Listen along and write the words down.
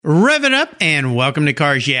Rev it up and welcome to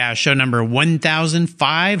Cars Yeah, show number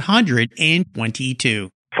 1522.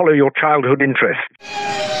 Follow your childhood interests.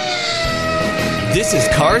 This is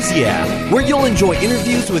Cars Yeah, where you'll enjoy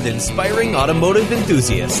interviews with inspiring automotive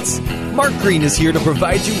enthusiasts. Mark Green is here to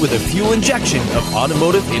provide you with a fuel injection of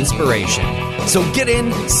automotive inspiration. So get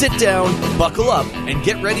in, sit down, buckle up, and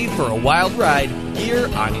get ready for a wild ride here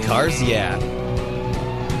on Cars Yeah.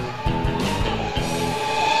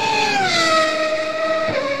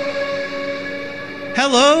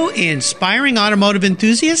 Hello, inspiring automotive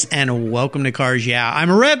enthusiasts, and welcome to Cars Yeah. I'm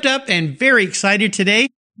revved up and very excited today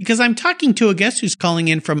because I'm talking to a guest who's calling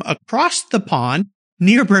in from across the pond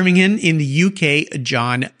near Birmingham in the UK,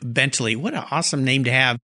 John Bentley. What an awesome name to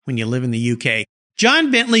have when you live in the UK. John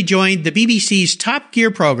Bentley joined the BBC's Top Gear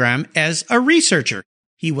program as a researcher.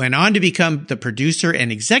 He went on to become the producer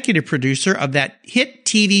and executive producer of that hit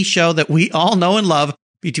TV show that we all know and love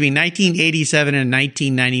between 1987 and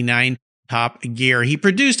 1999, Top Gear. He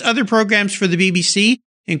produced other programs for the BBC,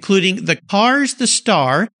 including The Cars, the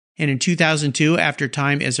Star, and in 2002, after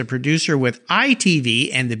time as a producer with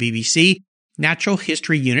ITV and the BBC Natural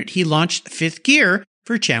History Unit, he launched Fifth Gear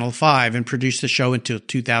for Channel 5 and produced the show until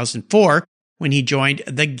 2004, when he joined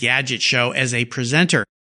The Gadget Show as a presenter.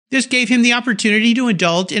 This gave him the opportunity to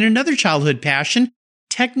indulge in another childhood passion,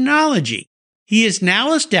 technology. He is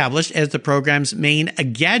now established as the program's main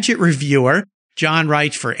gadget reviewer. John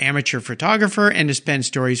writes for Amateur Photographer and has penned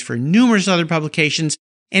stories for numerous other publications.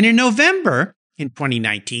 And in November, in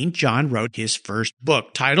 2019, John wrote his first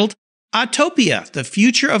book titled Autopia, The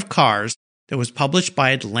Future of Cars, that was published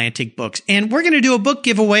by Atlantic Books. And we're going to do a book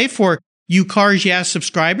giveaway for you Cars Yeah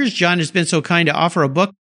subscribers. John has been so kind to offer a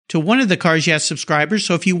book to one of the Cars Yeah subscribers.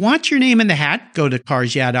 So if you want your name in the hat, go to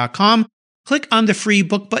carsyeah.com, click on the free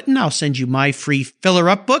book button. I'll send you my free filler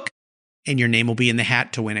up book, and your name will be in the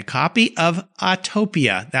hat to win a copy of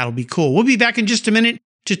Autopia. That'll be cool. We'll be back in just a minute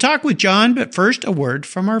to talk with John, but first, a word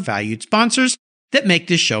from our valued sponsors that make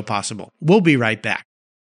this show possible. We'll be right back.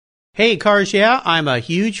 Hey, Cars Yeah, I'm a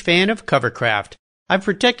huge fan of Covercraft. I've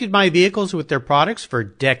protected my vehicles with their products for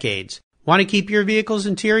decades. Want to keep your vehicle's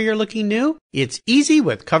interior looking new? It's easy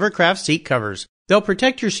with Covercraft seat covers. They'll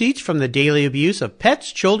protect your seats from the daily abuse of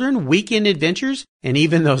pets, children, weekend adventures, and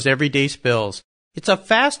even those everyday spills. It's a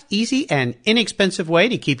fast, easy, and inexpensive way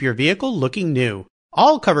to keep your vehicle looking new.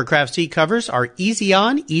 All Covercraft seat covers are easy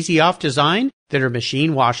on, easy off design that are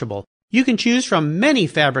machine washable. You can choose from many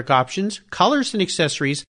fabric options, colors, and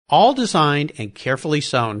accessories, all designed and carefully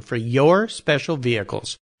sewn for your special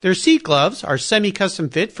vehicles. Their seat gloves are semi-custom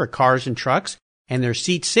fit for cars and trucks, and their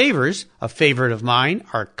seat savers, a favorite of mine,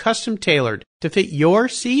 are custom tailored to fit your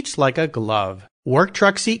seats like a glove. Work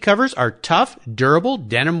truck seat covers are tough, durable,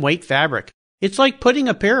 denim weight fabric. It's like putting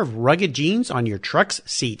a pair of rugged jeans on your truck's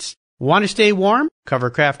seats. Want to stay warm?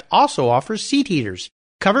 Covercraft also offers seat heaters.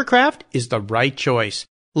 Covercraft is the right choice.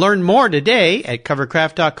 Learn more today at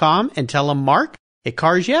covercraft.com and tell them Mark at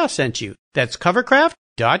Cars Yeah sent you. That's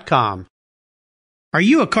covercraft.com. Are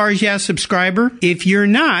you a Cars Yeah subscriber? If you're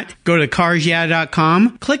not, go to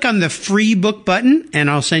carsyeah.com, click on the free book button, and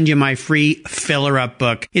I'll send you my free filler up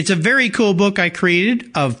book. It's a very cool book I created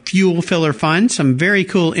of fuel filler fun, some very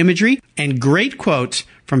cool imagery, and great quotes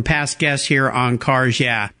from past guests here on Cars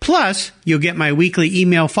Yeah. Plus, you'll get my weekly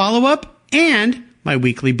email follow-up and my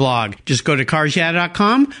weekly blog. Just go to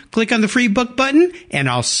carsyeah.com, click on the free book button, and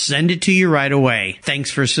I'll send it to you right away.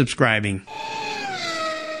 Thanks for subscribing.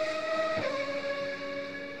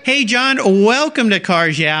 Hey, John, welcome to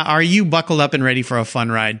Cars Yeah. Are you buckled up and ready for a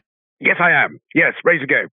fun ride? Yes, I am. Yes, ready to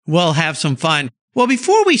go. We'll have some fun. Well,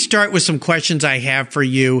 before we start with some questions I have for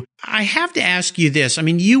you, I have to ask you this. I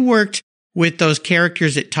mean, you worked with those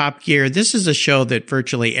characters at Top Gear. This is a show that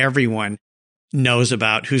virtually everyone knows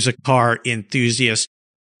about who's a car enthusiast.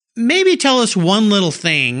 Maybe tell us one little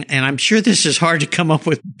thing, and I'm sure this is hard to come up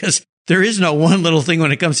with because there is no one little thing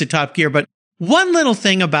when it comes to Top Gear, but one little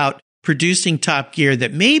thing about producing Top Gear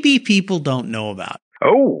that maybe people don't know about.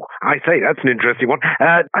 Oh, I say, that's an interesting one.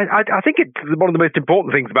 I think it's one of the most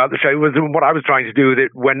important things about the show was what I was trying to do with it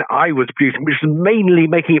when I was producing, which was mainly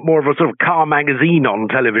making it more of a sort of car magazine on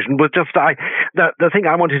television, was just the thing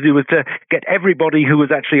I wanted to do was to get everybody who was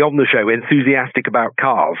actually on the show enthusiastic about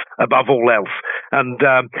cars above all else. And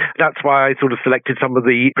that's why I sort of selected some of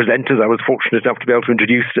the presenters I was fortunate enough to be able to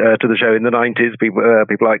introduce to the show in the 90s,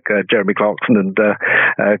 people like Jeremy Clarkson and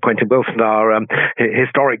Quentin Wilson, our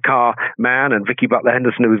historic car man, and Vicky Butler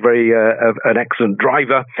Henderson, who was very an excellent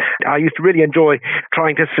driver. I used to really enjoy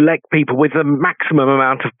trying to select people with the maximum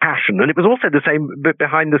amount of passion. And it was also the same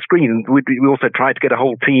behind the screen. We also tried to get a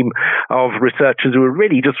whole team of researchers who were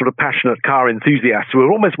really just sort of passionate car enthusiasts who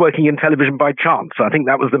were almost working in television by chance. I think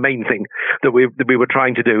that was the main thing that we were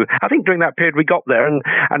trying to do. I think during that period we got there and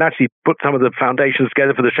actually put some of the foundations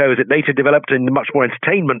together for the show as it later developed in the much more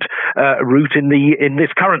entertainment route in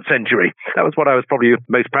this current century. That was what I was probably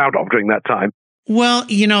most proud of during that time. Well,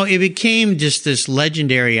 it became just this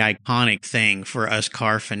legendary, iconic thing for us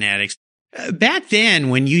car fanatics. Back then,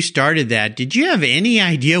 when you started that, did you have any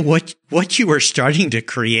idea what you were starting to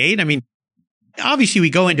create? I mean, obviously we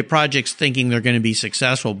go into projects thinking they're going to be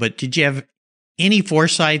successful, but did you have any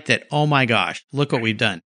foresight that, oh my gosh, look what we've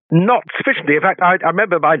done? Not sufficiently. In fact, I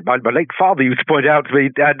remember my late father used to point out to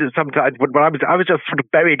me sometimes when I was just sort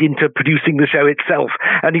of buried into producing the show itself,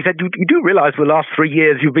 and he said, "You do realise for the last 3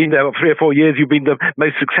 years you've been there, 3 or 4 years you've been the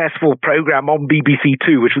most successful program on BBC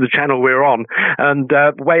Two, which was the channel we're on, and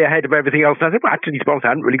way ahead of everything else." And I said, "Well, actually, to be honest,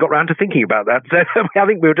 I hadn't really got around to thinking about that. So I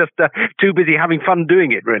think we were just too busy having fun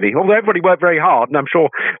doing it, really. Although everybody worked very hard, and I'm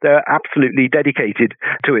sure they're absolutely dedicated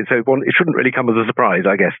to it. So it shouldn't really come as a surprise,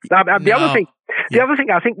 I guess." The other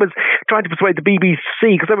thing I think was trying to persuade the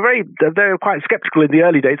BBC, because they were quite sceptical in the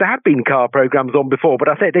early days. There had been car programs on before, but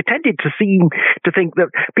I think they tended to seem to think that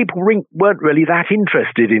people weren't really that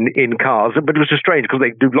interested in cars. But it was just strange because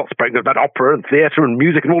they do lots of programs about opera and theatre and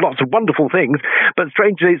music and all lots of wonderful things. But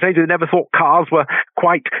strangely, they never thought cars were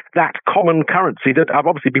quite that common currency that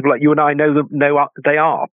obviously people like you and I know they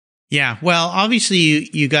are. Yeah, well, obviously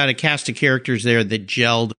you got a cast of characters there that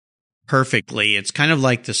gelled perfectly. It's kind of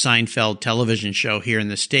like the Seinfeld television show here in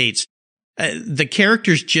the States. The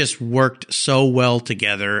characters just worked so well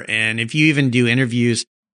together. And if you even do interviews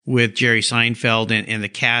with Jerry Seinfeld and the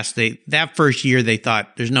cast, that first year they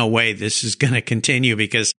thought there's no way this is going to continue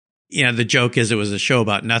because, the joke is it was a show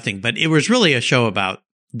about nothing, but it was really a show about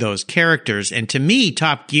those characters. And to me,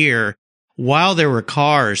 Top Gear, while there were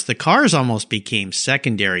cars, the cars almost became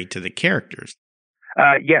secondary to the characters.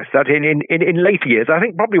 Yes, that in later years. I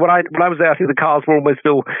think probably when I was there, I think the cars were almost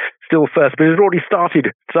still first, but it had already started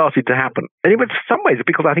to happen. And it was in some ways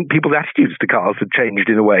because I think people's attitudes to cars had changed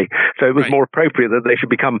in a way. So it was more appropriate that they should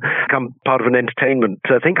become part of an entertainment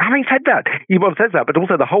thing. Having said that, you've said that, but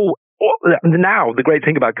also now the great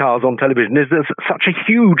thing about cars on television is there's such a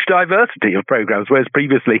huge diversity of programs, whereas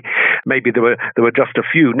previously maybe there were just a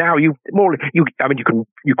few. Now you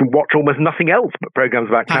can watch almost nothing else but programs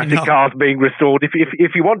about classic cars being restored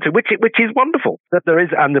if you want to, which is wonderful that there is,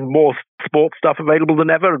 and the more sports stuff available than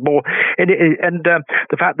ever, and more, and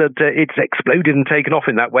the fact that it's exploded and taken off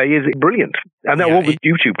in that way is brilliant, and they're all the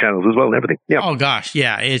YouTube channels as well and everything. Yeah. Oh gosh,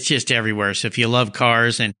 yeah, it's just everywhere. So if you love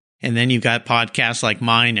cars and then you've got podcasts like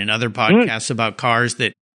mine and other podcasts about cars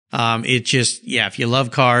that it just, if you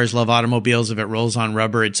love cars, love automobiles, if it rolls on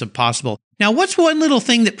rubber, it's impossible. Now, what's one little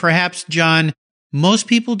thing that perhaps, John, most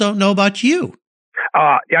people don't know about you?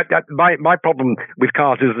 My problem with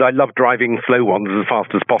cars is that I love driving slow ones as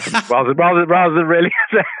fast as possible, rather than really.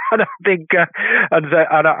 And I think, and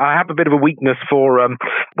I have a bit of a weakness for, I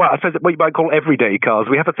suppose what you might call everyday cars.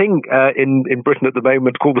 We have a thing in Britain at the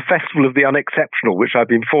moment called the Festival of the Unexceptional, which I've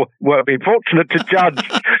been fortunate to judge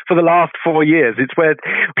for the last 4 years. It's where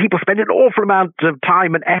people spend an awful amount of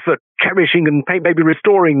time and effort cherishing and maybe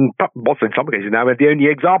restoring, what's in some cases now the only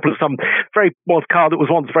example of some very was car that was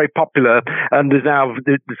once very popular and is now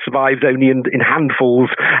survives only in handfuls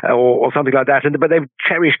or something like that. But they've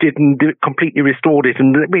cherished it and completely restored it.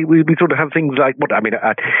 And we sort of have things like I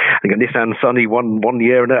think a Nissan Sunny one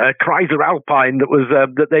year and a Chrysler Alpine that was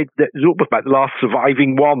that was almost about the last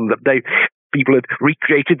surviving one that people had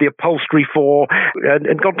recreated the upholstery for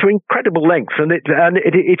and gone to incredible lengths, and it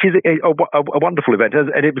is a wonderful event,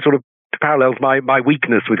 and it sort of parallels my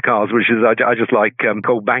weakness with cars, which is I just like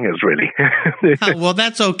cold bangers, really. Well,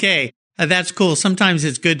 that's okay. That's cool. Sometimes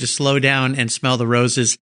it's good to slow down and smell the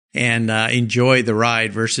roses and enjoy the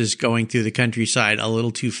ride versus going through the countryside a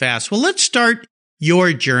little too fast. Well, let's start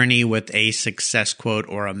your journey with a success quote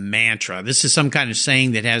or a mantra. This is some kind of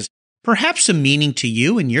saying that has perhaps some meaning to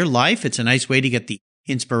you in your life. It's a nice way to get the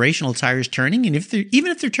inspirational tires turning. And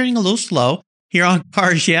even if they're turning a little slow here on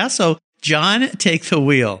Cars Yeah. So John, take the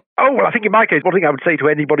wheel. Oh, well, I think in my case, one thing I would say to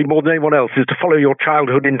anybody more than anyone else is to follow your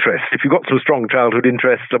childhood interests. If you've got some strong childhood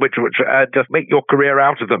interests, which just make your career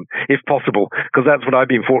out of them, if possible, because that's what I've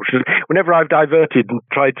been fortunate. Whenever I've diverted and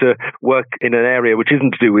tried to work in an area which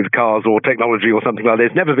isn't to do with cars or technology or something like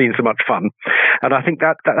that, it's never been so much fun. And I think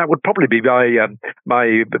that would probably be the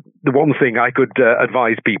one thing I could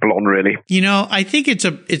advise people on, really. You know, I think it's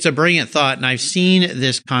a brilliant thought, and I've seen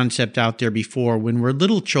this concept out there before. When we're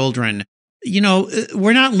little children, you know,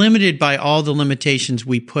 we're not limited by all the limitations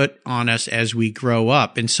we put on us as we grow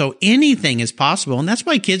up. And so anything is possible. And that's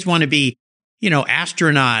why kids want to be, you know,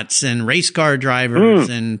 astronauts and race car drivers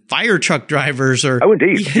and fire truck drivers or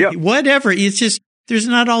whatever. It's just, there's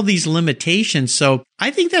not all these limitations. So I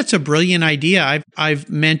think that's a brilliant idea. I've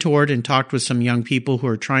mentored and talked with some young people who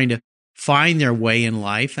are trying to find their way in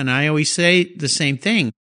life. And I always say the same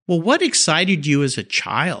thing. Well, what excited you as a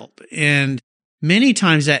child? And many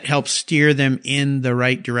times that helps steer them in the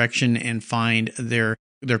right direction and find their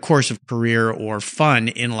course of career or fun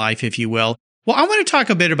in life, if you will. Well, I want to talk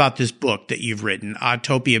a bit about this book that you've written,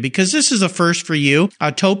 Autopia, because this is a first for you.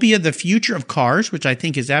 Autopia, The Future of Cars, which I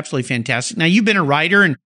think is absolutely fantastic. Now, you've been a writer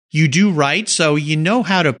and you do write, so you know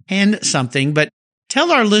how to pen something, but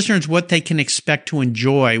tell our listeners what they can expect to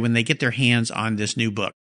enjoy when they get their hands on this new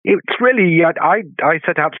book. It's really, I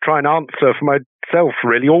set out to try and answer for myself,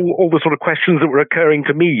 really, all the sort of questions that were occurring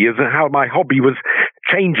to me as how my hobby was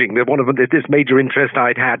changing. One of this major interest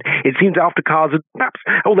I'd had. It seems after cars had perhaps,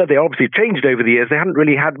 although they obviously changed over the years, they hadn't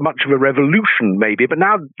really had much of a revolution, maybe, but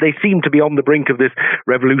now they seem to be on the brink of this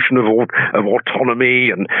revolution of autonomy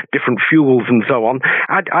and different fuels and so on.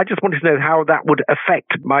 I just wanted to know how that would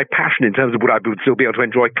affect my passion in terms of would I still be able to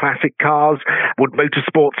enjoy classic cars? Would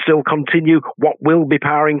motorsport still continue? What will be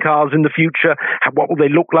powering cars in the future? What will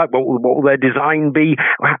they look like? What will their design be?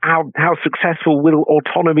 How successful will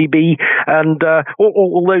autonomy be? And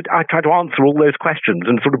although I try to answer all those questions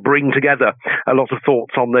and sort of bring together a lot of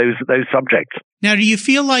thoughts on those subjects. Now, do you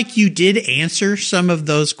feel like you did answer some of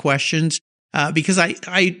those questions? Because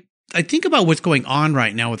I think about what's going on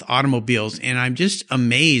right now with automobiles, and I'm just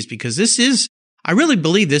amazed because I really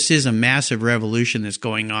believe this is a massive revolution that's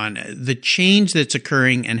going on. The change that's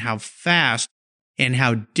occurring and how fast and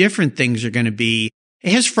how different things are going to be,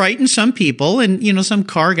 it has frightened some people. And, you know, some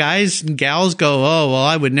car guys and gals go, oh, well,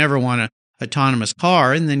 I would never want an autonomous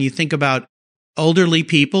car. And then you think about elderly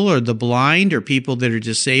people or the blind or people that are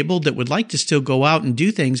disabled that would like to still go out and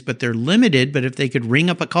do things, but they're limited. But if they could ring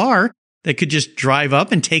up a car that could just drive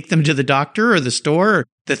up and take them to the doctor or the store or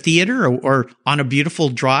the theater or on a beautiful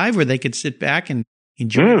drive where they could sit back and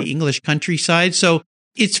enjoy the English countryside. So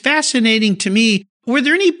it's fascinating to me. Were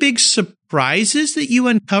there any big surprises that you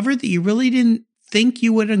uncovered that you really didn't think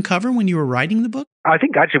you would uncover when you were writing the book? I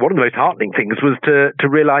think actually one of the most heartening things was to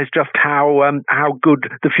realize just how good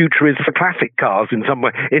the future is for classic cars in some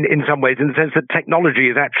way, in some ways, in the sense that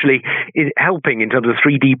technology is actually helping in terms of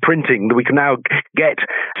 3D printing, that we can now get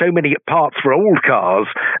so many parts for old cars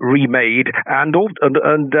remade, and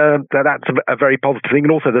that's a very positive thing.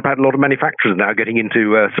 And also they've had a lot of manufacturers now getting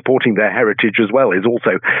into supporting their heritage as well is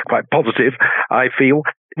also quite positive, I feel.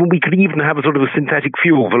 We could even have a sort of a synthetic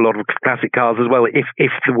fuel for a lot of classic cars as well,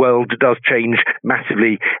 if the world does change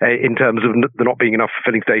massively in terms of there not being enough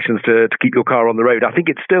filling stations to keep your car on the road. I think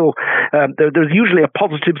it's still there's usually a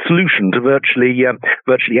positive solution to virtually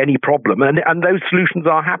any problem, and those solutions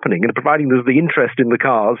are happening, and providing there's the interest in the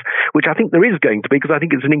cars, which I think there is going to be, because I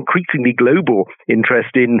think it's an increasingly global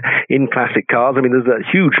interest in classic cars. I mean, there's a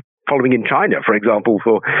huge following in China, for example,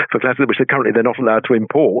 for classic, which they're not allowed to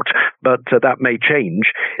import, but that may change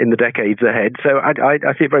in the decades ahead. So I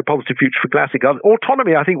see a very positive future for classic cars.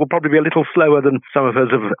 Autonomy, I think, will probably be a little slower than some of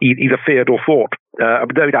us have either feared or thought.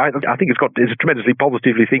 Though I think it's a tremendously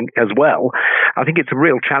positively thing as well. I think it's a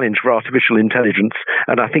real challenge for artificial intelligence,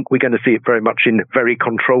 and I think we're going to see it very much in very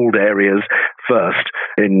controlled areas first,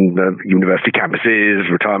 in university campuses,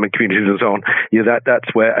 retirement communities, and so on.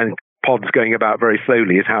 That's where. And pods going about very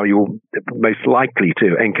slowly is how you're most likely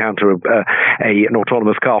to encounter an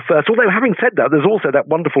autonomous car first. Although, having said that, there's also that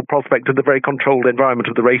wonderful prospect of the very controlled environment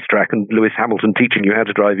of the racetrack, and Lewis Hamilton teaching you how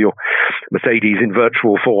to drive your Mercedes in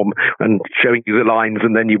virtual form and showing you the lines,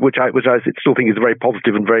 and then which I still think is a very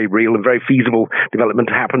positive and very real and very feasible development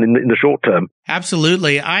to happen in the short term.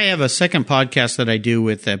 Absolutely. I have a second podcast that I do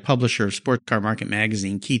with a publisher of Sports Car Market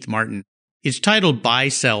Magazine, Keith Martin. It's titled Buy,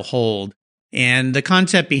 Sell, Hold. And the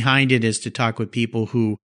concept behind it is to talk with people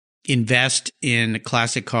who invest in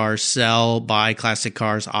classic cars, sell, buy classic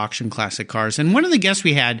cars, auction classic cars. And one of the guests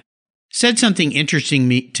we had said something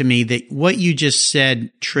interesting to me that what you just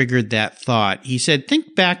said triggered that thought. He said,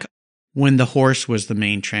 think back when the horse was the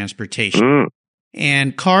main transportation.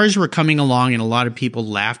 and cars were coming along, and a lot of people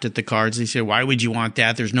laughed at the cars. They said, why would you want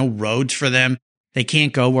that? There's no roads for them. They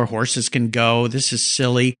can't go where horses can go. This is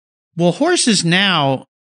silly. Well, horses now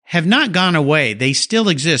have not gone away. They still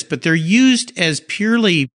exist, but they're used as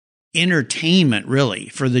purely entertainment, really,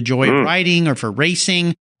 for the joy of riding or for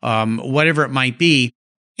racing, whatever it might be.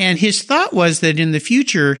 And his thought was that in the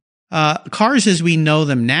future, cars as we know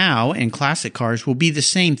them now and classic cars will be the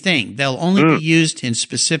same thing. They'll only be used in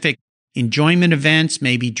specific enjoyment events,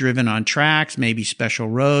 maybe driven on tracks, maybe special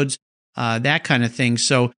roads, that kind of thing.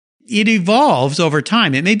 So it evolves over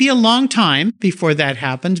time. It may be a long time before that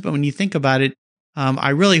happens, but when you think about it, I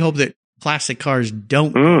really hope that classic cars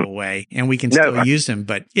don't go away and we can still use them.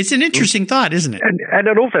 But it's an interesting thought, isn't it? And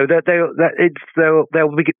also that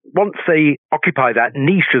they'll be, once they occupy that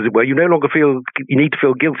niche, as it were, you no longer feel you need to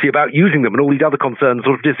feel guilty about using them, and all these other concerns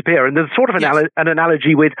sort of disappear. And there's sort of an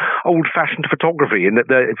analogy with old-fashioned photography in that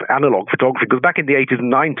the analog photography, because back in the 80s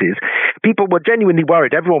and 90s, people were genuinely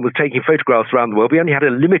worried. Everyone was taking photographs around the world. We only had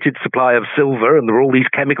a limited supply of silver, and there were all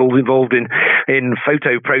these chemicals involved in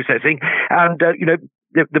photo processing, and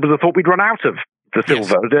there was a thought we'd run out of the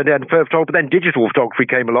silver. Yes. But then digital photography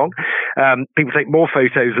came along. People take more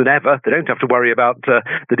photos than ever. They don't have to worry about the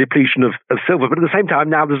depletion of silver. But at the same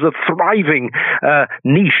time, now there's a thriving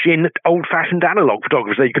niche in old-fashioned analog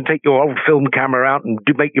photography. So you can take your old film camera out and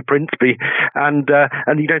make your prints, and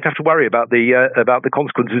you don't have to worry about the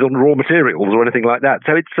consequences on raw materials or anything like that.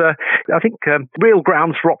 So it's, I think, real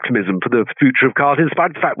grounds for optimism for the future of cars, in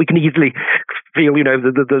spite of the fact we can easily feel,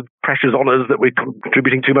 the pressures on us that we're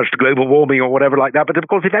contributing too much to global warming or whatever like that. But of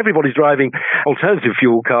course, if everybody's driving alternative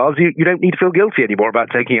fuel cars, you don't need to feel guilty anymore about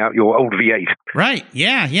taking out your old V8. Right.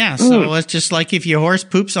 Yeah. So it's just like if your horse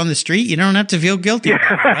poops on the street, you don't have to feel guilty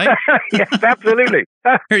about it, right? Yes, absolutely.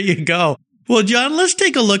 There you go. Well, John, let's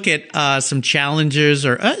take a look at some challenges,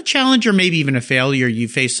 or a challenge, or maybe even a failure you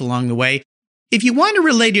faced along the way. If you want to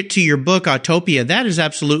relate it to your book, Autopia, that is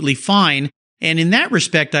absolutely fine. And in that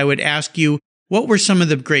respect, I would ask you, what were some of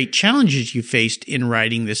the great challenges you faced in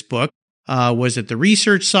writing this book? Was it the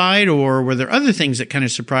research side, or were there other things that kind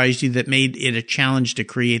of surprised you that made it a challenge to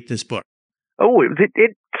create this book? Oh,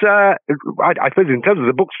 I suppose in terms of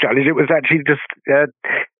the book's challenge, it was actually just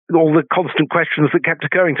all the constant questions that kept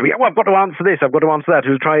occurring to me. Well, I've got to answer this. I've got to answer that.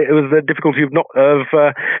 It was the difficulty of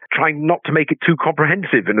trying not to make it too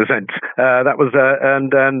comprehensive, in a sense. That was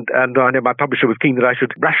and I know my publisher was keen that I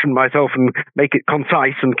should ration myself and make it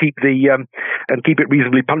concise and keep it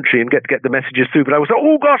reasonably punchy and get the messages through. But I was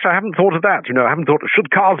oh gosh, I haven't thought of that. I haven't thought,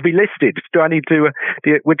 should cars be listed? Do I need to?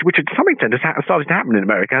 Which to some extent has started to happen in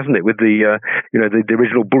America, hasn't it? With the the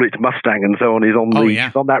original Bullitt Mustang and so on is on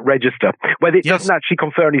on that register. Whether it doesn't actually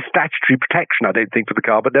confer any statutory protection, I don't think, for the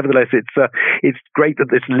car, but nevertheless, it's great that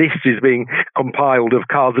this list is being compiled of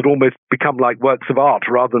cars that almost become like works of art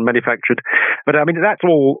rather than manufactured. But I mean, that's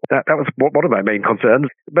all. That was one of my main concerns.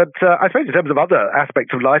 But I suppose in terms of other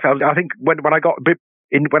aspects of life, I think when I got a bit.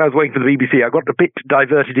 When I was working for the BBC, I got a bit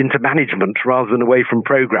diverted into management rather than away from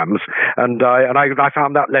programs, and I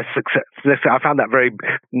found that less success. I found that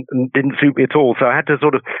didn't suit me at all. So I had to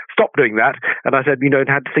sort of stop doing that, and I said,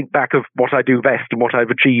 I had to think back of what I do best and what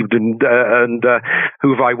I've achieved, and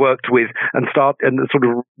who have I worked with, and start and sort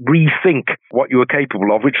of rethink what you were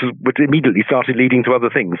capable of, which immediately started leading to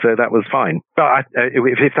other things. So that was fine. But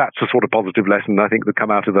if that's a sort of positive lesson, I think that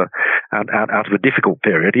come out of a difficult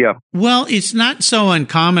period. Yeah. Well, it's not so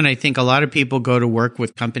uncommon. I think a lot of people go to work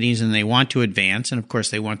with companies and they want to advance, and of course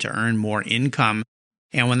they want to earn more income.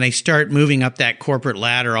 And when they start moving up that corporate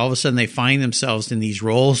ladder, all of a sudden they find themselves in these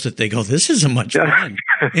roles that they go, this isn't much fun.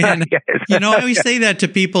 And, I always say that to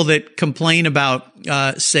people that complain about,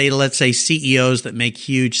 let's say CEOs that make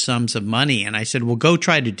huge sums of money. And I said, well, go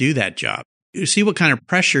try to do that job. You see what kind of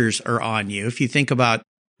pressures are on you. If you think about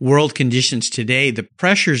world conditions today, the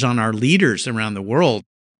pressures on our leaders around the world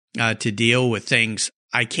to deal with things,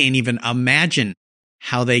 I can't even imagine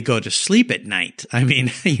how they go to sleep at night. I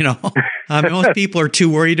mean, most people are too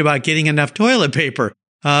worried about getting enough toilet paper.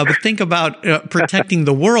 But think about protecting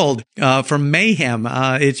the world from mayhem.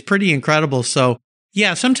 It's pretty incredible. So,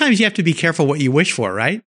 yeah, sometimes you have to be careful what you wish for,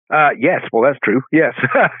 right? Yes, well, that's true. Yes.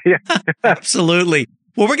 Yeah. Absolutely.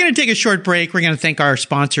 Well, we're going to take a short break. We're going to thank our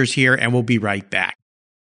sponsors here, and we'll be right back.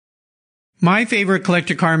 My favorite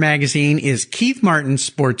collector car magazine is Keith Martin's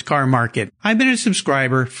Sports Car Market. I've been a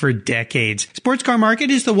subscriber for decades. Sports Car Market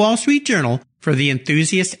is the Wall Street Journal for the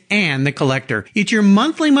enthusiast and the collector. It's your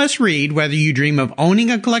monthly must-read whether you dream of owning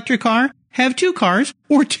a collector car, have 2 cars,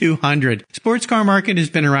 or 200. Sports Car Market has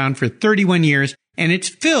been around for 31 years, and it's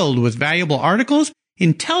filled with valuable articles,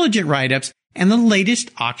 intelligent write-ups, and the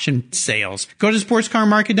latest auction sales. Go to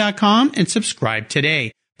sportscarmarket.com and subscribe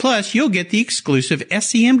today. Plus, you'll get the exclusive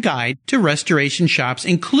SCM guide to restoration shops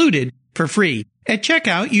included for free. At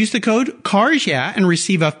checkout, use the code CARSYEah and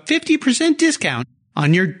receive a 50% discount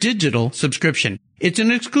on your digital subscription. It's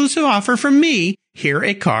an exclusive offer from me here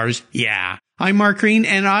at Cars Yeah. I'm Mark Green,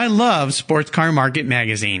 and I love Sports Car Market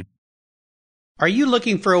Magazine. Are you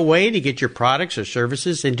looking for a way to get your products or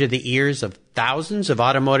services into the ears of thousands of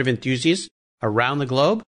automotive enthusiasts around the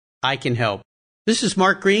globe? I can help. This is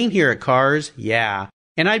Mark Green here at Cars Yeah,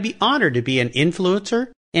 and I'd be honored to be an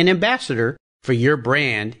influencer and ambassador for your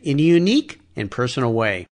brand in a unique and personal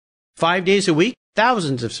way. 5 days a week,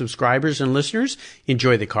 thousands of subscribers and listeners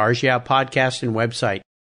enjoy the Cars Yeah podcast and website.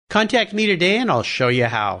 Contact me today and I'll show you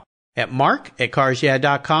how at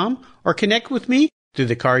mark@carsyeah.com or connect with me through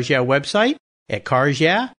the Cars Yeah website at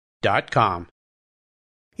carsyeah.com.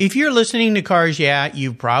 If you're listening to Cars Yeah,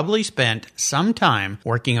 you've probably spent some time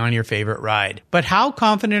working on your favorite ride. But how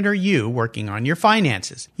confident are you working on your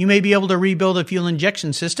finances? You may be able to rebuild a fuel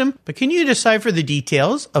injection system, but can you decipher the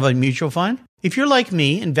details of a mutual fund? If you're like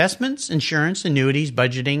me, investments, insurance, annuities,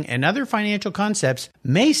 budgeting, and other financial concepts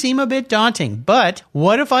may seem a bit daunting, but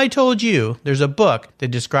what if I told you there's a book that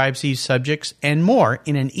describes these subjects and more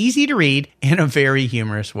in an easy-to-read and a very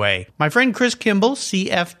humorous way? My friend Chris Kimball,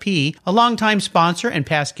 CFP, a longtime sponsor and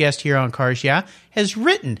past guest here on Cars Yeah, has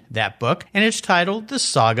written that book, and it's titled The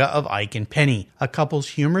Saga of Ike and Penny, a couple's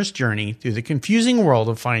humorous journey through the confusing world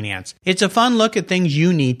of finance. It's a fun look at things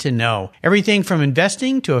you need to know, everything from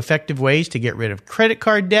investing to effective ways to get rid of credit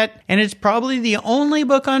card debt, and it's probably the only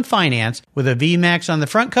book on finance with a VMAX on the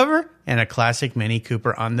front cover and a classic Mini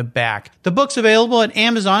Cooper on the back. The book's available at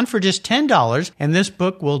Amazon for just $10, and this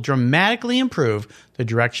book will dramatically improve the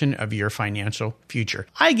direction of your financial future.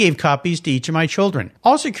 I gave copies to each of my children.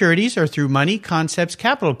 All securities are through Money Concepts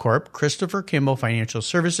Capital Corp. Christopher Kimball Financial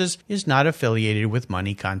Services is not affiliated with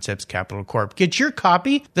Money Concepts Capital Corp. Get your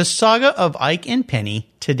copy, The Saga of Ike and Penny,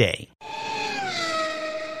 today.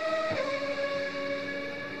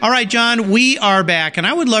 All right, John, we are back, and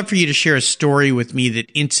I would love for you to share a story with me that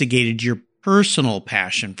instigated your personal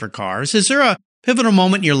passion for cars. Is there a pivotal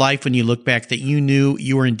moment in your life when you look back that you knew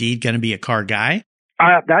you were indeed going to be a car guy?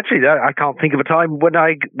 Actually, I can't think of a time when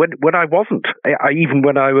I wasn't. Even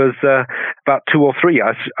when I was about 2 or 3,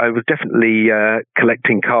 I was definitely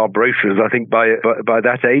collecting car brochures. I think by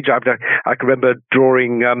that age, I can remember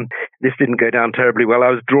drawing. This didn't go down terribly well. I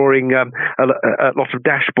was drawing a lot of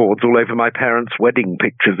dashboards all over my parents' wedding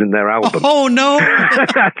pictures in their album. Oh no!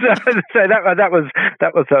 So that was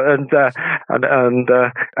and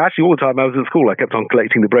actually all the time I was at school, I kept on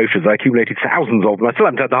collecting the brochures. I accumulated thousands of them. I still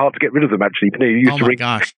haven't had the heart to get rid of them. Actually,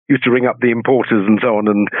 used to ring up the importers and so on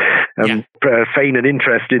and feign an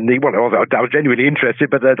interest in the. Well, I was genuinely interested,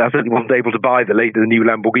 but I certainly wasn't able to buy the new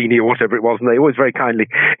Lamborghini or whatever it was. And they always very kindly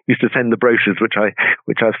used to send the brochures, which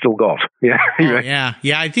I've still got. Yeah,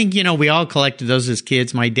 yeah. I think we all collected those as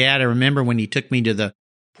kids. My dad, I remember when he took me to the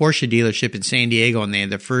Porsche dealership in San Diego, and they had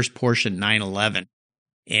the first Porsche 911,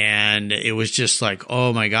 and it was just like,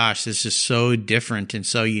 oh my gosh, this is so different and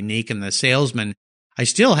so unique. And the salesman, I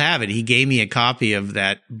still have it. He gave me a copy of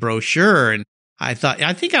that brochure, and I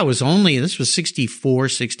think I was only, this was 64,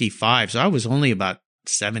 65, so I was only about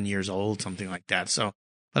 7 years old, something like that. So,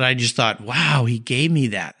 but I just thought, wow, he gave me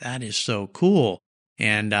that. That is so cool.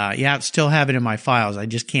 And I still have it in my files. I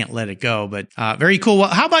just can't let it go. But very cool. Well,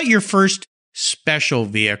 how about your first special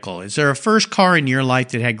vehicle? Is there a first car in your life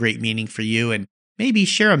that had great meaning for you? And maybe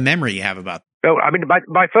share a memory you have about that. Oh, I mean,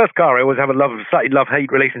 my first car, I always have a slightly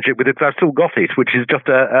love-hate relationship with it. So I've still got it, which is just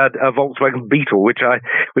a Volkswagen Beetle, which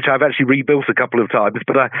I've actually rebuilt a couple of times.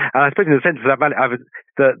 But I suppose in the sense that my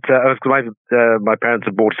parents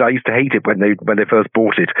had bought it. I used to hate it when they first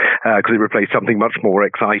bought it because it replaced something much more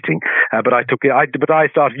exciting. But I took it. But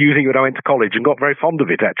I started using it when I went to college and got very fond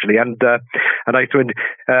of it actually. And I used to,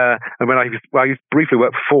 and when I used to briefly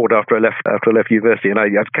work for Ford after I left university, and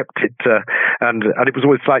I've kept it. And it was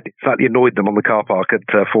always slightly annoyed them on the car park at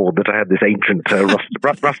Ford that I had this ancient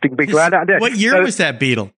rusting big land. What year was that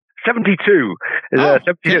Beetle? 72. Oh,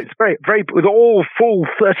 72. It's very, very, with all full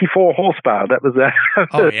 34 horsepower. That was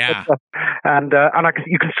oh yeah. And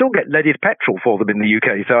you can still get leaded petrol for them in the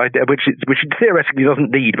UK. So which it theoretically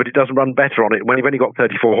doesn't need, but it does run better on it. When you've only got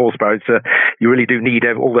 34 horsepower, you really do need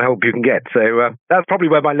all the help you can get. So that's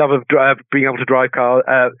probably where my love of being able to drive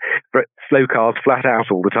slow cars flat out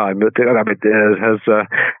all the time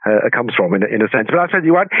comes from in a sense. But I said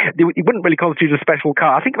it wouldn't really constitute a special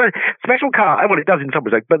car. I think about a special car. Well, it does in some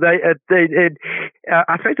respects, but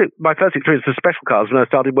I suppose that my first experience with special cars when I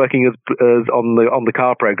started working as on the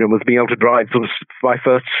car program was being able to drive sort of my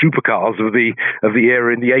first supercars of the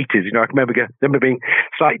era in the 80s. I remember being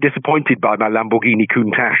slightly disappointed by my Lamborghini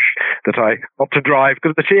Countach that I got to drive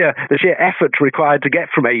because the sheer effort required to get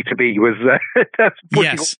from A to B was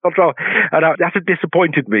pushing control, and that had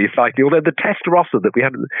disappointed me slightly. Although the Testarossa that we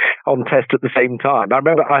had on test at the same time, I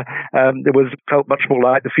remember it felt much more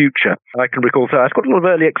like the future. I can recall. So I've got a lot of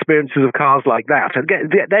early experiences of cars like that. And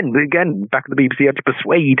then again, back at the BBC, you had to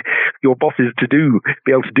persuade your bosses to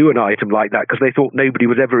be able to do an item like that because they thought nobody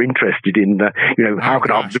was ever interested in, how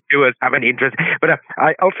could entrepreneurs have any interest? But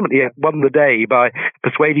I ultimately won the day by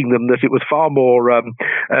persuading them that it was far more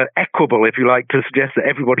equable, if you like, to suggest that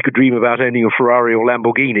everybody could dream about owning a Ferrari or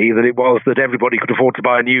Lamborghini than it was that everybody could afford to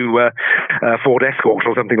buy a new Ford Escort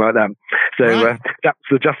or something like that. So that was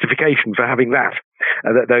the justification for having that.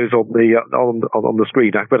 Those on the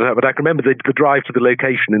screen, but I can remember the drive to the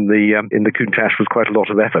location in the Countach was quite a lot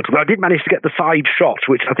of effort. But I did manage to get the side shot,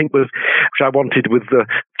 which I wanted, with the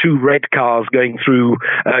two red cars going through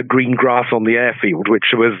green grass on the airfield, which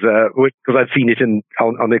because I'd seen it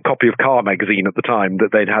on a copy of Car magazine at the time that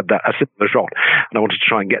they'd had a similar shot, and I wanted to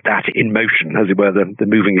try and get that in motion, as it were, the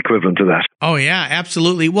moving equivalent of that. Oh yeah,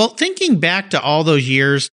 absolutely. Well, thinking back to all those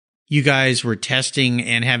years you guys were testing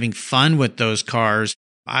and having fun with those cars,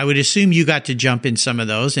 I would assume you got to jump in some of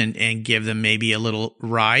those and give them maybe a little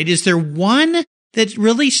ride. Is there one that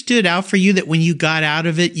really stood out for you that when you got out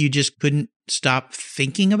of it, you just couldn't stop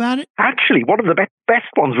thinking about it? Actually, one of the best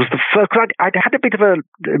ones was the first. I'd had a bit of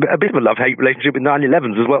a love-hate relationship with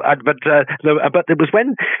 911s as well. But it was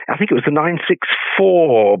when I think it was the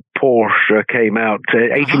 964 Porsche came out,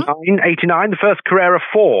 89, the first Carrera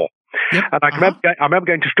 4. Yep. And I remember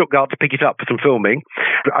going to Stuttgart to pick it up for some filming.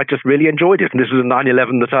 I just really enjoyed it, and this was a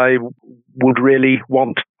 911 that I would really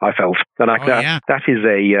want, I felt. And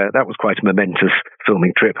that was quite a momentous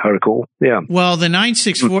filming trip, I recall. Yeah. Well, the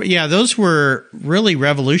 964, those were really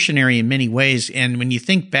revolutionary in many ways. And when you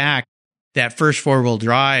think back, that first four-wheel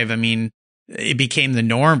drive, I mean, it became the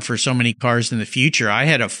norm for so many cars in the future. I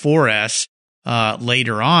had a 4S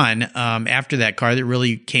later on, after that car that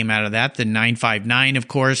really came out of that, the 959, of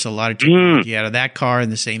course, a lot of technology out of that car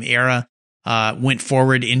in the same era, went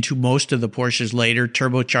forward into most of the Porsches later,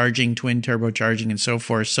 turbocharging, twin turbocharging, and so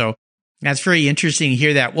forth. So that's very interesting to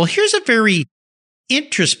hear that. Well, here's a very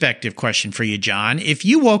introspective question for you, John. If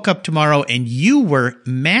you woke up tomorrow and you were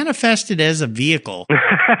manifested as a vehicle,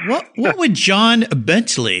 what would John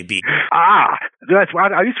Bentley be? That's why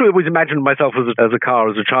I used to always imagine myself as a car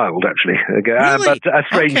as a child, actually. Really? But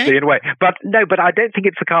strangely in a way. But no, but I don't think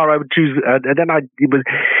it's the car I would choose.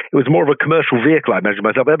 It was more of a commercial vehicle I imagined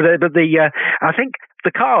myself. But I think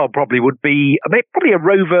the car probably would be probably a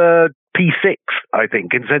Rover P6, I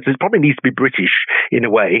think, in the sense it probably needs to be British in a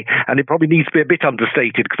way, and it probably needs to be a bit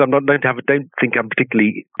understated because don't think I'm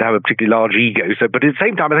particularly have a particularly large ego. So, but at the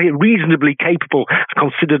same time, I think it's reasonably capable,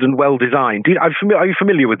 considered, and well designed. Are you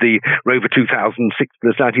familiar with the Rover 2006,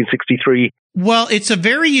 the 1963? Well, it's a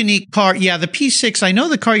very unique car. Yeah, the P6. I know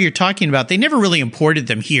the car you're talking about. They never really imported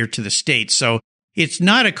them here to the States, so it's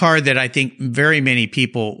not a car that I think very many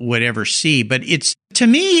people would ever see. But to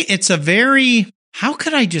me, it's a very. How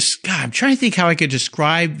could I I'm trying to think how I could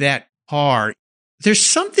describe that car. There's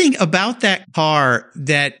something about that car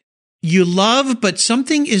that you love, but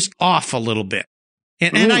something is off a little bit.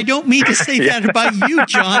 And I don't mean to say that about you,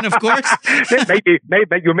 John, of course. maybe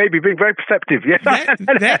you may be being very perceptive. Yes.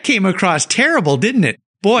 That came across terrible, didn't it?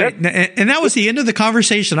 Boy, yep. And that was the end of the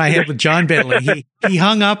conversation I had with John Bentley. He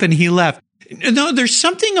hung up and he left. No, there's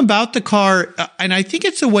something about the car, and I think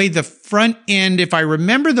it's the way the front end, if I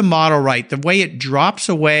remember the model right, the way it drops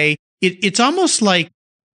away, it's almost like,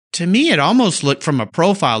 to me, it almost looked from a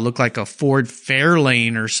profile, looked like a Ford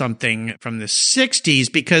Fairlane or something from the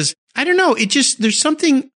 60s, because, I don't know, there's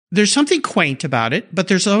something quaint about it, but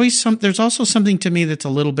there's also something to me that's a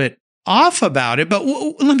little bit off about it. But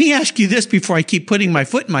let me ask you this before I keep putting my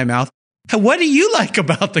foot in my mouth. What do you like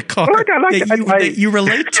about the car that you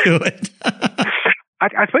relate to it?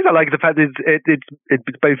 I suppose I like the fact that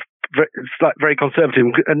it's both very conservative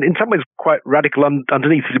and in some ways quite radical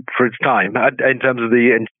underneath for its time in terms of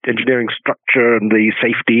the engineering structure and the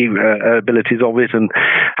safety abilities of it. And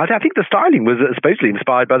I think the styling was supposedly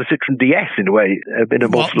inspired by the Citroen DS in a way. In a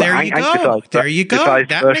more there you go.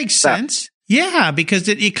 That makes sense. Yeah, because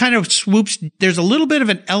it kind of swoops. There's a little bit of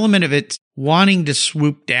an element of it wanting to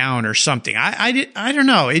swoop down or something. I don't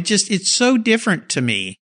know. It's so different to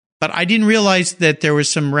me. But I didn't realize that there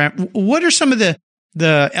was some. What are some of the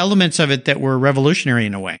elements of it that were revolutionary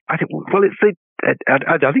in a way? I think, well, it's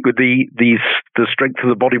I think with the strength of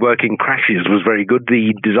the bodywork in Crashes was very good.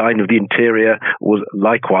 The design of the interior was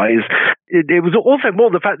likewise. It was also more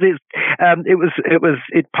the fact that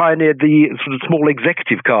it pioneered the sort of small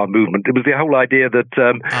executive car movement. It was the whole idea that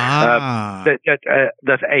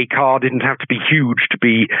that a car didn't have to be huge to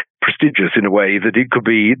be prestigious in a way, that there could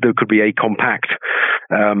be a compact.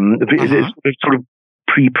 It sort of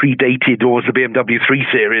predated, or was the BMW 3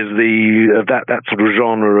 Series, that sort of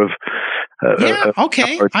genre of.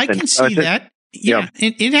 I can see that. Yeah,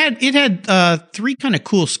 it had three kind of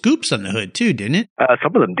cool scoops on the hood too, didn't it?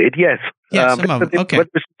 Some of them did, yes. Yeah, some of them. Okay. It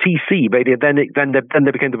was TC, maybe. Then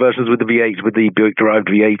they became the versions with the V8, with the Buick-derived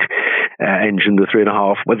V8 engine, the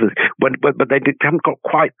 3.5. But they haven't got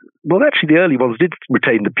quite. Well, actually, the early ones did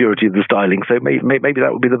retain the purity of the styling. So maybe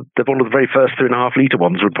that would be one of the very first 3.5 liter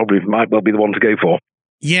ones. Might well be the one to go for.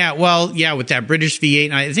 Yeah, well, yeah, with that British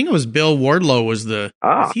V8, I think it was Bill Wardlow was the.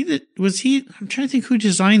 Was he? I'm trying to think who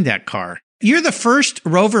designed that car. You're the first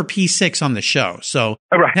Rover P6 on the show, so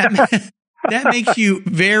that makes you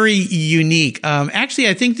very unique. Actually,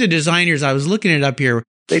 I think the designers, I was looking it up here,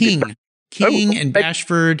 King and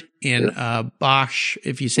Bashford and Bosch,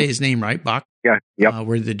 if you say his name right, Bach,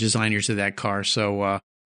 were the designers of that car. So,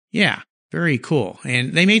 yeah, very cool.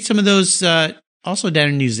 And they made some of those also down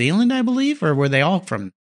in New Zealand, I believe, or were they all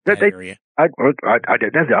from that area? I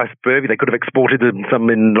don't know. Maybe they could have exported some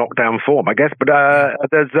in lockdown form, I guess. But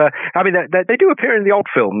they do appear in the old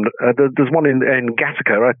film. There's one in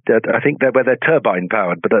Gattaca. I think they're where they're turbine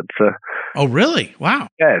powered. But that's. Oh, really? Wow.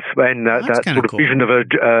 Yes, and that sort of vision of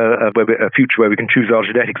a future where we can choose our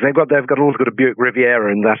genetics. They've also got a Buick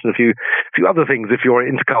Riviera and that, and a few other things if you're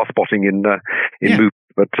into car spotting in movies.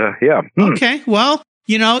 But yeah. Okay. Well,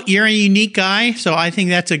 you're a unique guy, so I think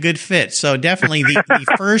that's a good fit. So definitely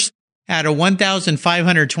the first. Out of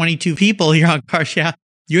 1,522 people here on Cars Yeah,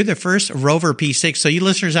 you're the first Rover P6. So you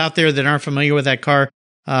listeners out there that aren't familiar with that car,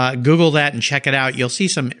 Google that and check it out. You'll see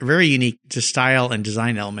some very unique style and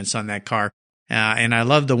design elements on that car. And I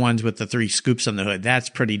love the ones with the 3 scoops on the hood. That's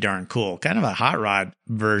pretty darn cool. Kind of a hot rod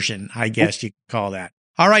version, I guess you could call that.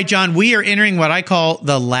 All right, John, we are entering what I call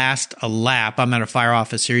the last lap. I'm going to fire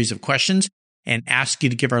off a series of questions and ask you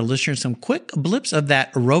to give our listeners some quick blips of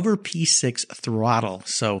that Rover P6 throttle.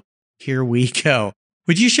 So here we go.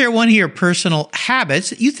 Would you share one of your personal habits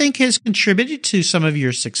that you think has contributed to some of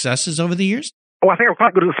your successes over the years? Oh, I think I'm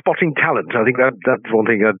quite good at spotting talent. I think that's one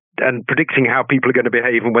thing, and predicting how people are going to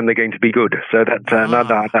behave and when they're going to be good. So that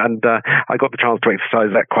I got the chance to exercise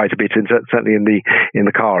that quite a bit, certainly in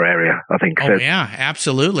the car area, I think. Oh, yeah,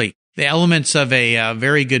 absolutely. The elements of a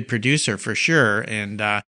very good producer for sure, and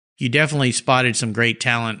you definitely spotted some great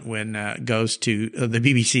talent when it goes to the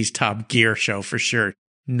BBC's Top Gear show for sure.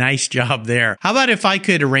 Nice job there. How about if I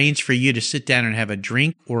could arrange for you to sit down and have a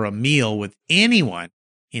drink or a meal with anyone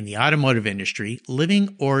in the automotive industry,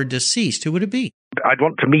 living or deceased? Who would it be? I'd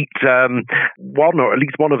want to meet one or at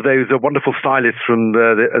least one of those wonderful stylists from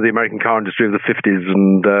the American car industry of the 50s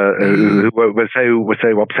and who were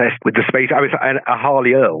so obsessed with the space. I was a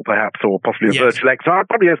Harley Earl, perhaps, or possibly a Virtual X. So I'd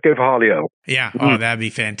probably just go for Harley Earl. Yeah. Oh, that'd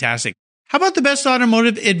be fantastic. How about the best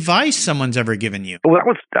automotive advice someone's ever given you? Well, that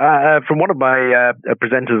was from one of my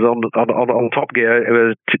presenters on Top Gear. It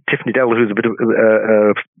was Tiffany Dell, who's a bit of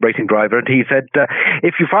a racing driver, and he said,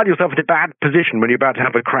 if you find yourself in a bad position when you're about to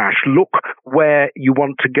have a crash, look where you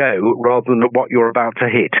want to go rather than what you're about to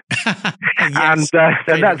hit. Yes,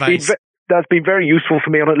 and that's been very useful for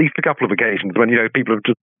me on at least a couple of occasions when people have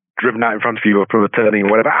just driven out in front of you or from a turning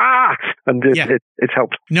or whatever. And it's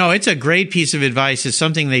helped. No, it's a great piece of advice. It's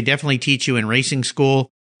something they definitely teach you in racing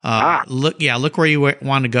school. Look where you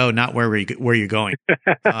want to go, not where you're going.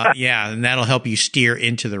 And that'll help you steer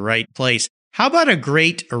into the right place. How about a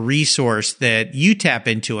great resource that you tap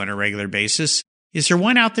into on a regular basis? Is there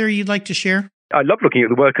one out there you'd like to share? I love looking at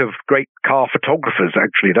the work of great car photographers,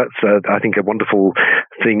 actually. That's, I think, a wonderful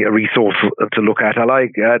thing, a resource to look at. I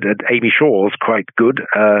like Amy Shaw's quite good,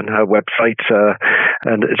 and her website,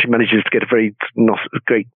 and she manages to get a very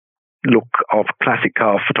great look of classic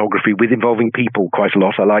car photography with involving people quite a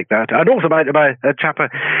lot. I like that. And also by a chap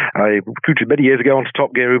I recruited many years ago onto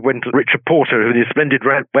Top Gear, who went to Richard Porter, with his splendid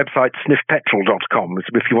website, sniffpetrol.com.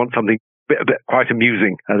 If you want something a bit quite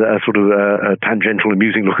amusing, a sort of a tangential,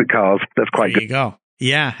 amusing look at cars. That's quite good. There you go.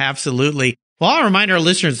 Yeah, absolutely. Well, I'll remind our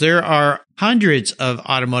listeners, there are hundreds of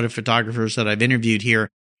automotive photographers that I've interviewed here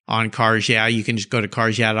on Cars Yeah. You can just go to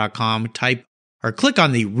carsyeah.com, type or click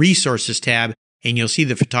on the resources tab, and you'll see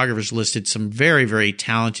the photographers listed. Some very, very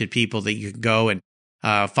talented people that you can go and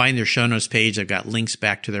find their show notes page. I've got links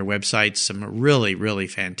back to their websites. Some really, really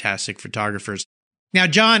fantastic photographers. Now,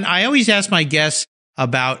 John, I always ask my guests,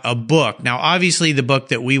 about a book. Now, obviously, the book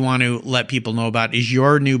that we want to let people know about is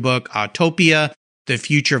your new book, Autopia, The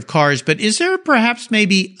Future of Cars. But is there perhaps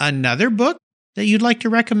maybe another book that you'd like to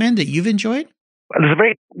recommend that you've enjoyed? It's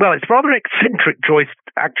a rather eccentric choice,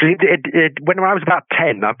 actually. When I was about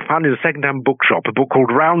 10, I found in a second-hand bookshop a book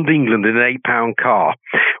called Round England in an £8 car,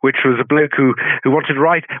 which was a bloke who wanted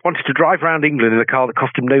to drive around England in a car that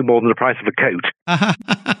cost him no more than the price of a coat.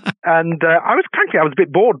 And I was a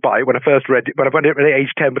bit bored by it when I first read it, when I read it at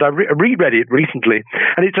age 10, but I reread it recently,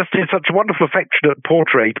 and it just is such a wonderful, affectionate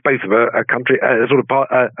portrait, both of a country,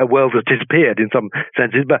 a world that disappeared in some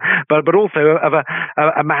senses, but also of a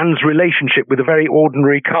man's relationship with a very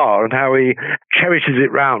ordinary car and how he cherishes it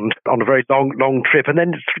round on a very long trip, and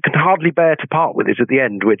then can hardly bear to part with it at the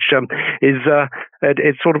end, which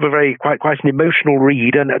it's sort of quite an emotional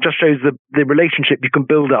read, and it just shows the relationship you can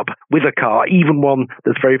build up with a car, even one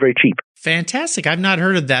that's very, very cheap. Fantastic. I've not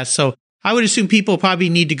heard of that. So I would assume people probably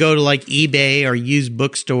need to go to like eBay or used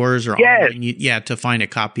bookstores or online, to find a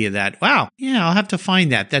copy of that. Wow. Yeah, I'll have to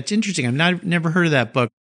find that. That's interesting. I've never heard of that book.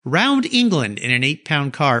 Round England in an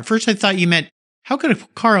 8-pound car. At first I thought you meant, how could a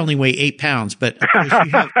car only weigh 8 pounds? But of course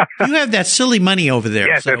you have that silly money over there.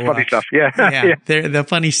 Yes, that's funny stuff. Yeah. The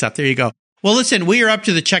funny stuff. There you go. Well, listen, we are up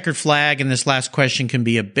to the checkered flag, and this last question can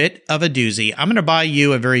be a bit of a doozy. I'm going to buy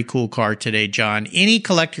you a very cool car today, John. Any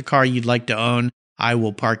collector car you'd like to own, I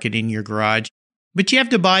will park it in your garage. But you have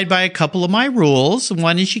to abide by a couple of my rules.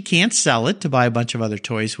 One is you can't sell it to buy a bunch of other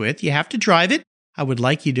toys with. You have to drive it. I would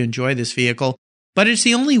like you to enjoy this vehicle, but it's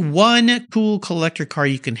the only one cool collector car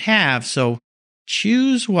you can have, so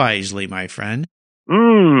choose wisely, my friend.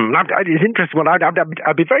 It's interesting. Well,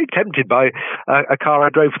 I'd be very tempted by a car I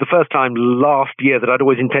drove for the first time last year that I'd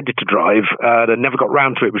always intended to drive and never got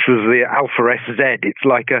round to it, which was the Alfa SZ. It's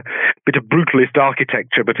like a bit of brutalist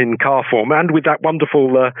architecture, but in car form, and with that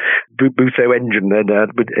wonderful Busso engine and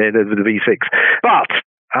the V6. But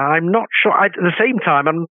I'm not sure. At the same time,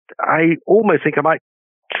 I almost think I might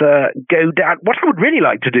go down. What I would really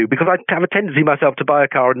like to do, because I have a tendency myself to buy a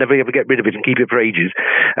car and never ever get rid of it and keep it for ages,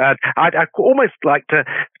 I'd almost like to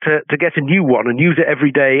get a new one and use it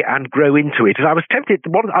every day and grow into it. And I was tempted.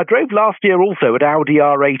 I drove last year also an Audi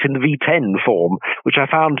R8 in the V10 form, which I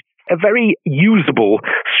found a very usable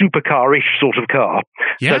supercar-ish sort of car.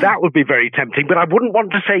 Yeah. So that would be very tempting, but I wouldn't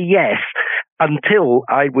want to say yes until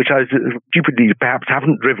which I stupidly perhaps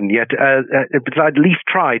haven't driven yet, but I'd at least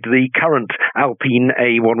tried the current Alpine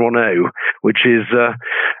A110, which is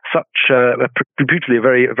reputedly a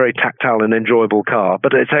very, very tactile and enjoyable car.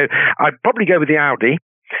 But so I'd probably go with the Audi.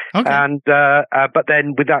 Okay. And but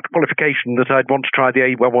then with that qualification that I'd want to try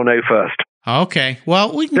the A110 first. Okay.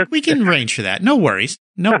 Well, we can arrange for that. No worries.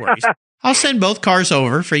 I'll send both cars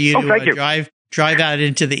over for you to drive out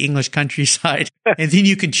into the English countryside, and then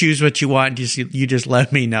you can choose what you want. You just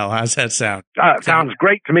let me know. How's that sound? Sounds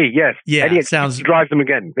great to me. Yes. Yeah. Sounds. Drive them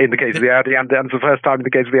again in the case of the Audi, and for the first time in the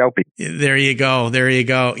case of the Alpine. There you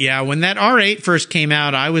go. Yeah. When that R8 first came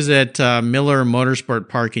out, I was at Miller Motorsport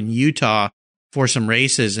Park in Utah for some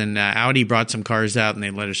races, and Audi brought some cars out and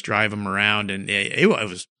they let us drive them around, and it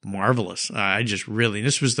was marvelous.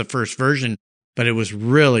 This was the first version, but it was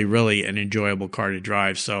really, really an enjoyable car to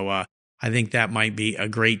drive. So I think that might be a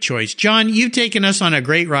great choice. John, you've taken us on a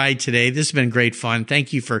great ride today. This has been great fun.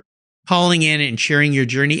 Thank you for calling in and sharing your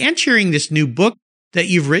journey and sharing this new book that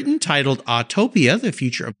you've written titled Autopia, The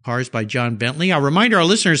Future of Cars by John Bentley. I'll remind our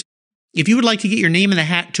listeners, if you would like to get your name in the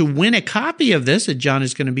hat to win a copy of this that John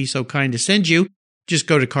is going to be so kind to send you, just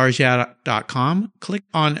go to carsyeah.com, click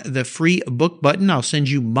on the free book button. I'll send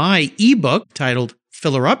you my ebook titled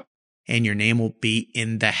Fill Her Up, and your name will be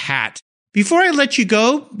in the hat. Before I let you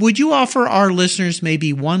go, would you offer our listeners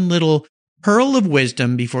maybe one little pearl of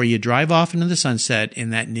wisdom before you drive off into the sunset in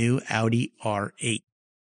that new Audi R8?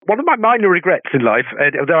 One of my minor regrets in life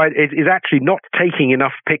is actually not taking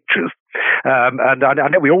enough pictures. And I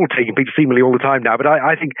know we're all taking pictures seemingly all the time now, but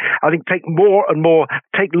I think take more and more,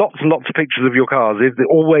 take lots and lots of pictures of your cars. It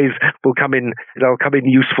always will come in. They'll come in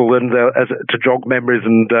useful and to jog memories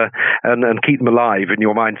and keep them alive in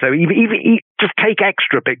your mind. So even just take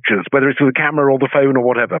extra pictures, whether it's with the camera or the phone or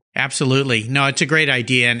whatever. Absolutely, no, it's a great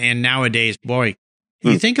idea. And nowadays, boy,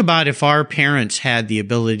 you think about if our parents had the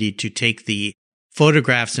ability to take the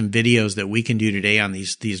photographs and videos that we can do today on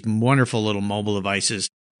these wonderful little mobile devices,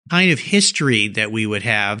 kind of history that we would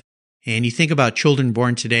have. And you think about children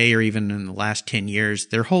born today or even in the last 10 years,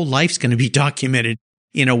 their whole life's going to be documented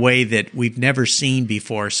in a way that we've never seen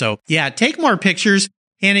before. So yeah, take more pictures.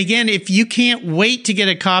 And again, if you can't wait to get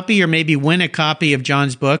a copy or maybe win a copy of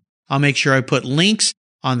John's book, I'll make sure I put links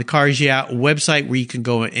on the Cars Yeah website where you can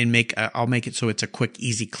go and I'll make it so it's a quick,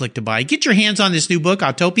 easy click to buy. Get your hands on this new book,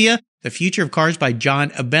 Autopia, The Future of Cars by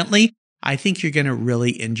John Bentley. I think you're going to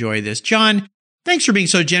really enjoy this. John, thanks for being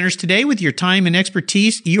so generous today with your time and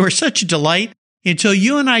expertise. You are such a delight. Until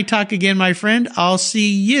you and I talk again, my friend, I'll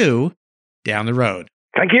see you down the road.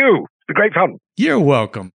 Thank you. It's been great fun. You're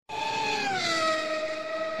welcome.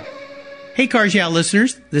 Hey, Cars Yeah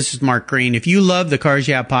listeners, this is Mark Green. If you love the Cars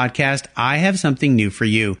Yeah podcast, I have something new for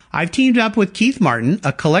you. I've teamed up with Keith Martin,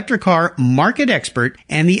 a collector car market expert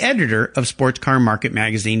and the editor of Sports Car Market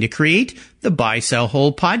Magazine, to create the Buy, Sell,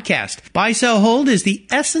 Hold podcast. Buy, Sell, Hold is the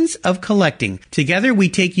essence of collecting. Together, we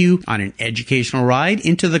take you on an educational ride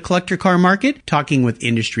into the collector car market, talking with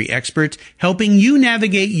industry experts, helping you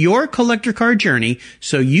navigate your collector car journey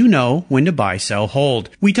so you know when to buy, sell, hold.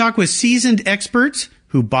 We talk with seasoned experts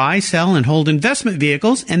who buy, sell, and hold investment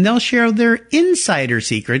vehicles, and they'll share their insider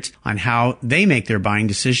secrets on how they make their buying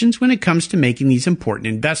decisions when it comes to making these important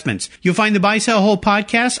investments. You'll find the Buy, Sell, Hold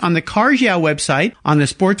podcast on the Cars Yeah website, on the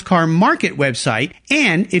Sports Car Market website,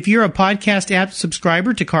 and if you're a podcast app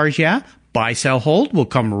subscriber to Cars Yeah, Buy, Sell, Hold will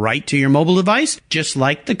come right to your mobile device, just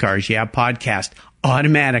like the Cars Yeah podcast,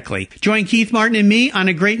 automatically. Join Keith Martin and me on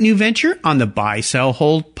a great new venture on the Buy, Sell,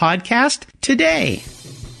 Hold podcast today.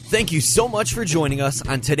 Thank you so much for joining us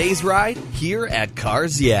on today's ride here at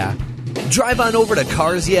Cars Yeah. Drive on over to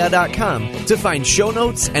carsyeah.com to find show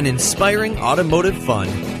notes and inspiring automotive fun.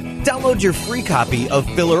 Download your free copy of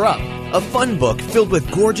Filler Up, a fun book filled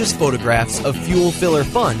with gorgeous photographs of fuel filler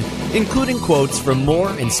fun, including quotes from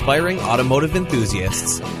more inspiring automotive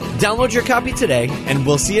enthusiasts. Download your copy today, and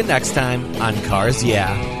we'll see you next time on Cars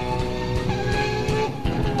Yeah.